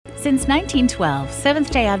Since 1912,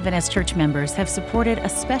 Seventh-day Adventist Church members have supported a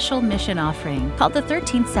special mission offering called the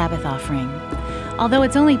 13th Sabbath Offering. Although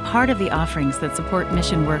it's only part of the offerings that support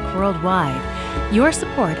mission work worldwide, your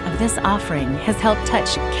support of this offering has helped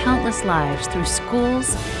touch countless lives through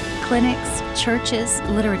schools, clinics, churches,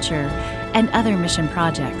 literature, and other mission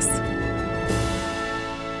projects.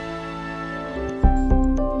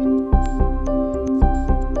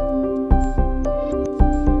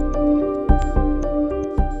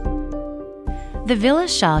 The Vila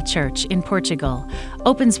Shaw Church in Portugal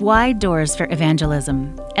opens wide doors for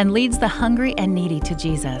evangelism and leads the hungry and needy to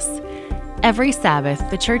Jesus. Every Sabbath,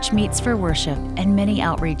 the church meets for worship and many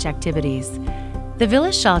outreach activities. The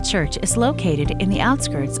Vila Shaw Church is located in the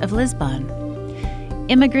outskirts of Lisbon.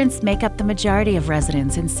 Immigrants make up the majority of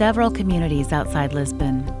residents in several communities outside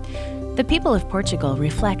Lisbon. The people of Portugal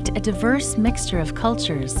reflect a diverse mixture of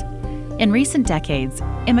cultures. In recent decades,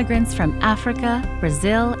 immigrants from Africa,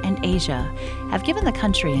 Brazil, and Asia have given the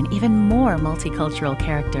country an even more multicultural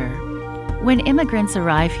character. When immigrants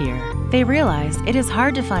arrive here, they realize it is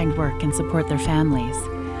hard to find work and support their families,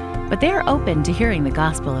 but they are open to hearing the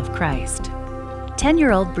gospel of Christ.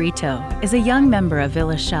 10-year-old Brito is a young member of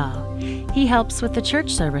Vila Shaw. He helps with the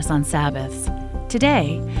church service on Sabbaths.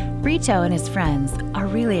 Today, Brito and his friends are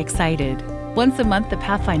really excited. Once a month, the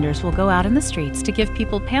Pathfinders will go out in the streets to give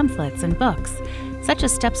people pamphlets and books, such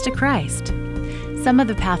as Steps to Christ. Some of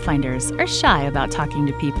the Pathfinders are shy about talking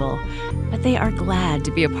to people, but they are glad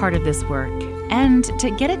to be a part of this work and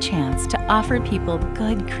to get a chance to offer people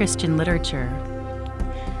good Christian literature.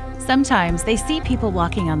 Sometimes they see people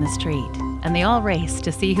walking on the street, and they all race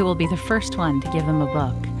to see who will be the first one to give them a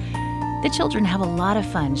book. The children have a lot of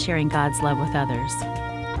fun sharing God's love with others.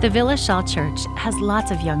 The Vila Shaw Church has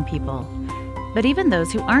lots of young people, but even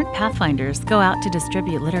those who aren't Pathfinders go out to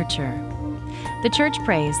distribute literature. The church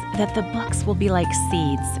prays that the books will be like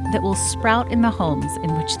seeds that will sprout in the homes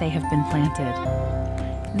in which they have been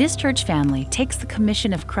planted. This church family takes the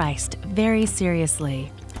commission of Christ very seriously.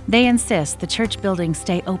 They insist the church buildings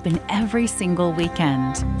stay open every single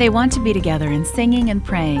weekend. They want to be together in singing and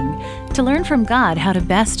praying to learn from God how to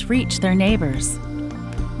best reach their neighbors.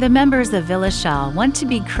 The members of Vila Shaw want to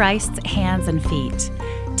be Christ's hands and feet,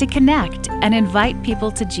 to connect and invite people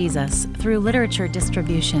to Jesus through literature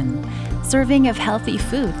distribution, serving of healthy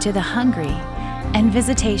food to the hungry, and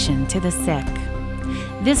visitation to the sick.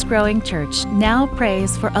 This growing church now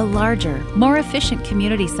prays for a larger, more efficient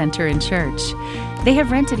community center and church. They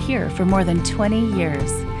have rented here for more than 20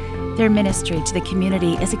 years. Their ministry to the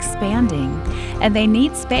community is expanding, and they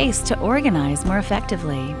need space to organize more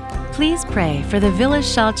effectively. Please pray for the Vila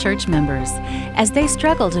Shaw Church members as they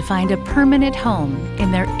struggle to find a permanent home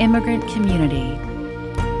in their immigrant community.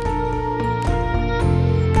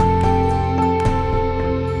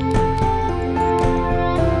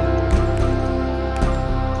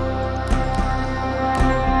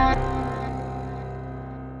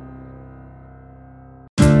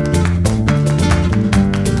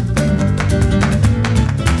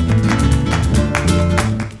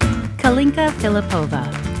 Kalinka Filipova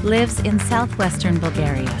lives in southwestern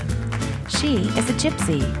Bulgaria. She is a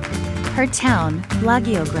gypsy. Her town,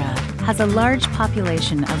 Blagoevgrad, has a large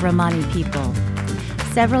population of Romani people.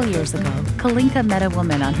 Several years ago, Kalinka met a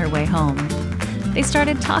woman on her way home. They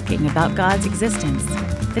started talking about God's existence.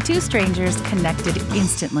 The two strangers connected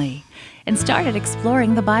instantly and started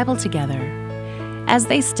exploring the Bible together. As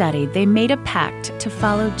they studied, they made a pact to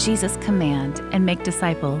follow Jesus' command and make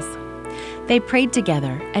disciples. They prayed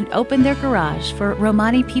together and opened their garage for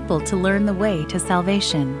Romani people to learn the way to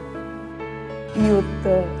salvation.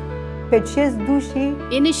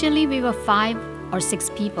 Initially, we were 5 or 6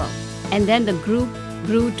 people, and then the group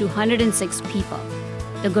grew to 106 people.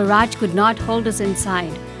 The garage could not hold us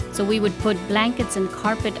inside, so we would put blankets and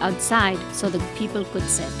carpet outside so the people could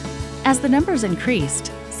sit. As the numbers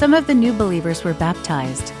increased, some of the new believers were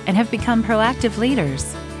baptized and have become proactive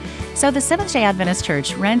leaders. So the Seventh-day Adventist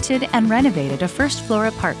Church rented and renovated a first-floor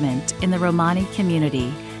apartment in the Romani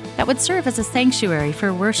community that would serve as a sanctuary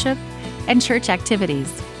for worship and church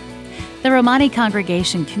activities. The Romani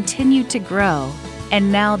congregation continued to grow,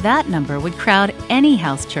 and now that number would crowd any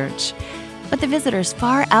house church. But the visitors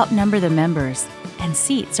far outnumber the members, and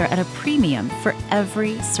seats are at a premium for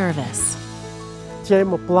every service. The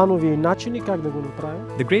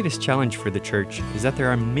greatest challenge for the church is that there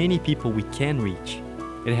are many people we can reach.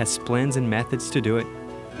 It has plans and methods to do it,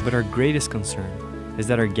 but our greatest concern is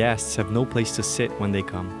that our guests have no place to sit when they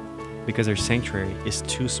come, because our sanctuary is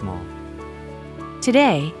too small.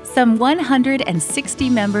 Today, some 160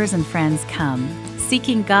 members and friends come,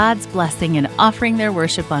 seeking God's blessing and offering their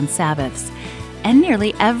worship on Sabbaths, and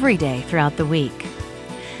nearly every day throughout the week.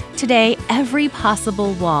 Today, every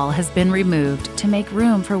possible wall has been removed to make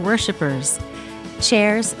room for worshipers.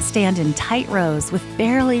 Chairs stand in tight rows with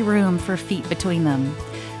barely room for feet between them.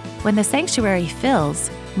 When the sanctuary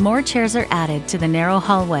fills, more chairs are added to the narrow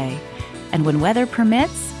hallway, and when weather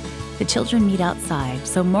permits, the children meet outside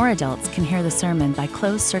so more adults can hear the sermon by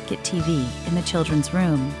closed-circuit TV in the children's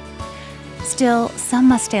room. Still, some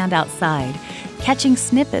must stand outside, catching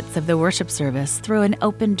snippets of the worship service through an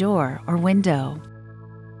open door or window.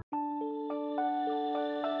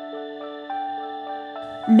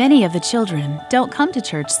 Many of the children don't come to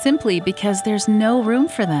church simply because there's no room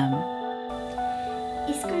for them.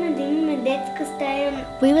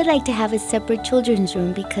 We would like to have a separate children's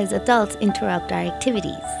room because adults interrupt our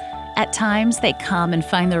activities. At times, they come and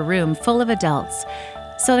find their room full of adults,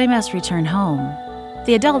 so they must return home.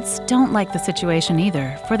 The adults don't like the situation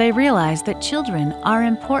either, for they realize that children are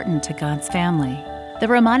important to God's family. The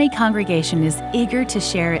Romani congregation is eager to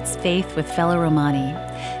share its faith with fellow Romani.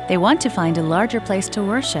 They want to find a larger place to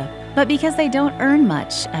worship, but because they don't earn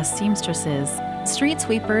much as seamstresses, street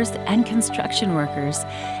sweepers, and construction workers,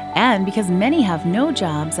 and because many have no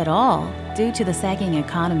jobs at all due to the sagging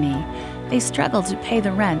economy, they struggle to pay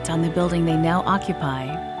the rent on the building they now occupy.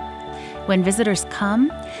 When visitors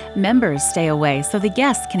come, members stay away so the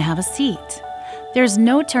guests can have a seat. There's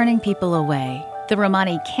no turning people away. The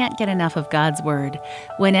Romani can't get enough of God's Word.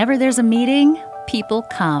 Whenever there's a meeting, people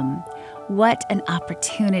come. What an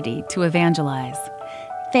opportunity to evangelize.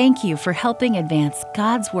 Thank you for helping advance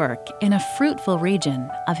God's work in a fruitful region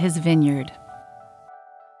of His vineyard.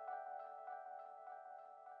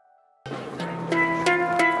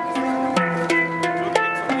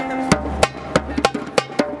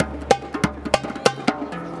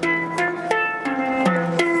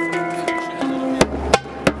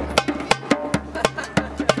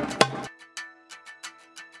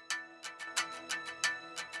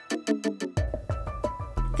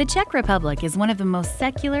 The Czech Republic is one of the most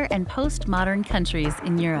secular and postmodern countries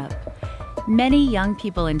in Europe. Many young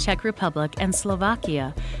people in Czech Republic and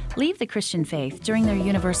Slovakia leave the Christian faith during their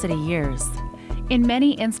university years. In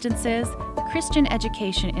many instances, Christian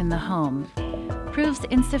education in the home proves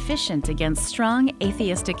insufficient against strong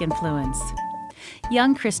atheistic influence.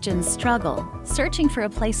 Young Christians struggle, searching for a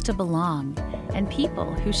place to belong and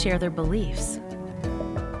people who share their beliefs.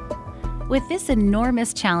 With this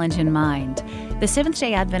enormous challenge in mind, the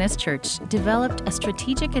Seventh-day Adventist Church developed a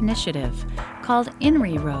strategic initiative called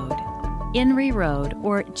INRI Road. INRI Road,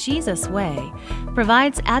 or Jesus Way,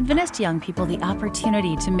 provides Adventist young people the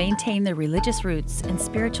opportunity to maintain their religious roots and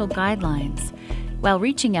spiritual guidelines while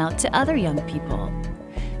reaching out to other young people.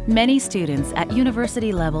 Many students at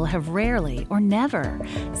university level have rarely or never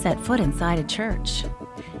set foot inside a church.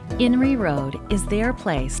 INRI Road is their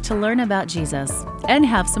place to learn about Jesus and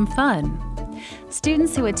have some fun.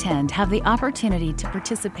 Students who attend have the opportunity to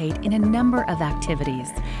participate in a number of activities,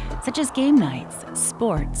 such as game nights,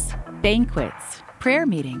 sports, banquets, prayer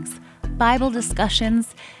meetings, Bible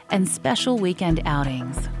discussions, and special weekend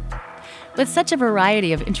outings. With such a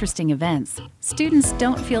variety of interesting events, students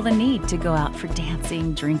don't feel the need to go out for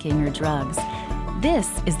dancing, drinking, or drugs. This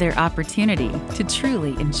is their opportunity to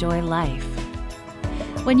truly enjoy life.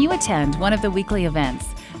 When you attend one of the weekly events,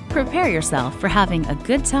 prepare yourself for having a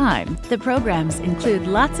good time. The programs include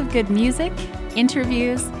lots of good music,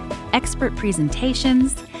 interviews, expert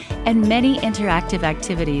presentations, and many interactive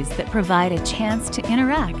activities that provide a chance to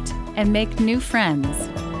interact and make new friends.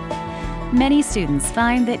 Many students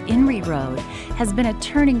find that INRI Road has been a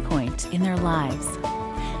turning point in their lives.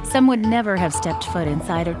 Some would never have stepped foot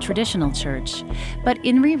inside a traditional church, but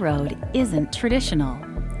INRI Road isn't traditional.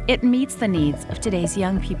 It meets the needs of today's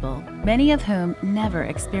young people, many of whom never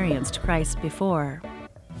experienced Christ before.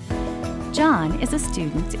 John is a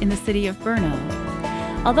student in the city of Brno.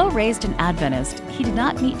 Although raised an Adventist, he did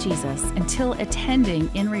not meet Jesus until attending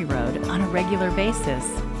INRI Road on a regular basis.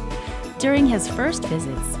 During his first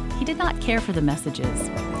visits, he did not care for the messages.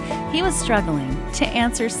 He was struggling to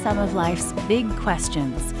answer some of life's big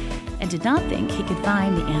questions and did not think he could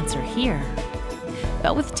find the answer here.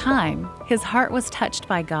 But with time, his heart was touched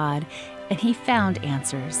by God, and he found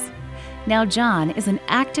answers. Now John is an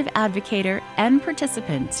active advocator and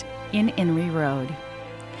participant in INRI Road.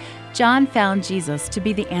 John found Jesus to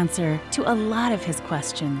be the answer to a lot of his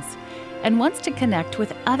questions and wants to connect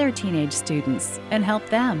with other teenage students and help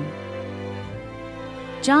them.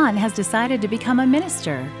 John has decided to become a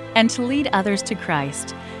minister and to lead others to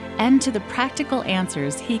Christ and to the practical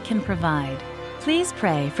answers he can provide. Please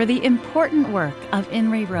pray for the important work of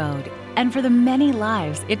INRI Road and for the many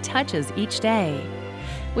lives it touches each day.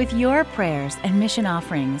 With your prayers and mission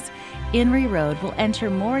offerings, INRI Road will enter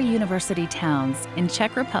more university towns in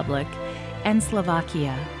Czech Republic and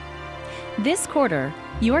Slovakia. This quarter,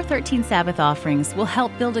 your 13 Sabbath offerings will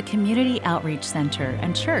help build a community outreach center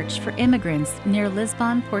and church for immigrants near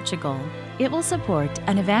Lisbon, Portugal. It will support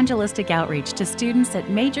an evangelistic outreach to students at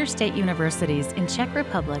major state universities in Czech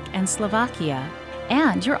Republic and Slovakia.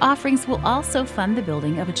 And your offerings will also fund the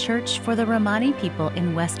building of a church for the Romani people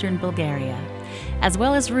in Western Bulgaria, as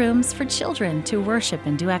well as rooms for children to worship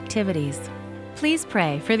and do activities. Please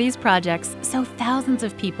pray for these projects so thousands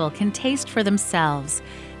of people can taste for themselves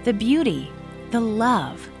the beauty, the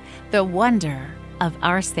love, the wonder of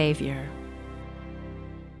our Savior.